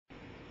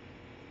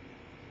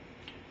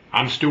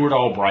I'm Stuart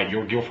Albright,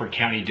 your Guilford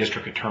County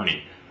District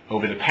Attorney.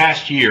 Over the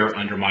past year,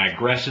 under my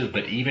aggressive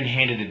but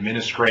even-handed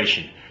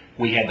administration,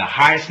 we had the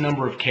highest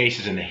number of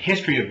cases in the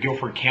history of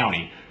Guilford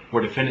County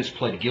where defendants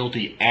pled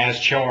guilty as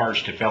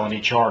charged to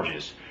felony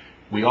charges.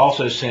 We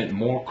also sent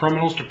more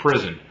criminals to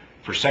prison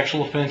for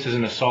sexual offenses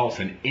and assaults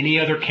than any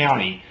other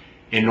county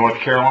in North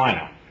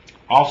Carolina.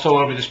 Also,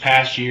 over this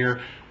past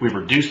year, we've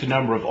reduced the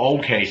number of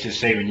old cases,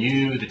 saving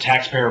you, the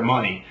taxpayer,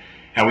 money,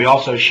 and we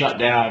also shut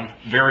down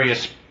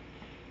various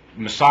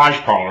massage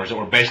parlors that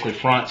were basically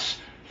fronts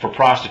for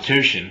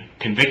prostitution,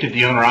 convicted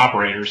the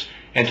owner-operators,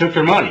 and took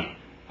their money,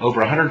 over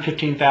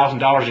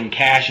 $115,000 in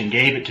cash, and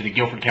gave it to the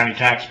Guilford County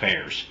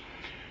taxpayers.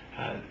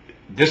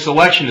 This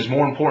election is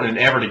more important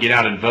than ever to get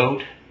out and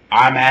vote.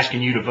 I'm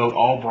asking you to vote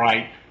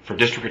Albright for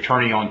District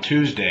Attorney on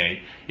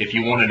Tuesday if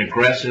you want an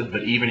aggressive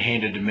but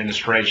even-handed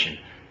administration.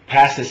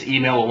 Pass this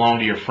email along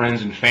to your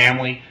friends and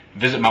family.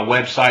 Visit my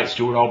website,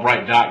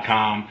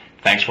 stuartalbright.com.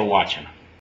 Thanks for watching.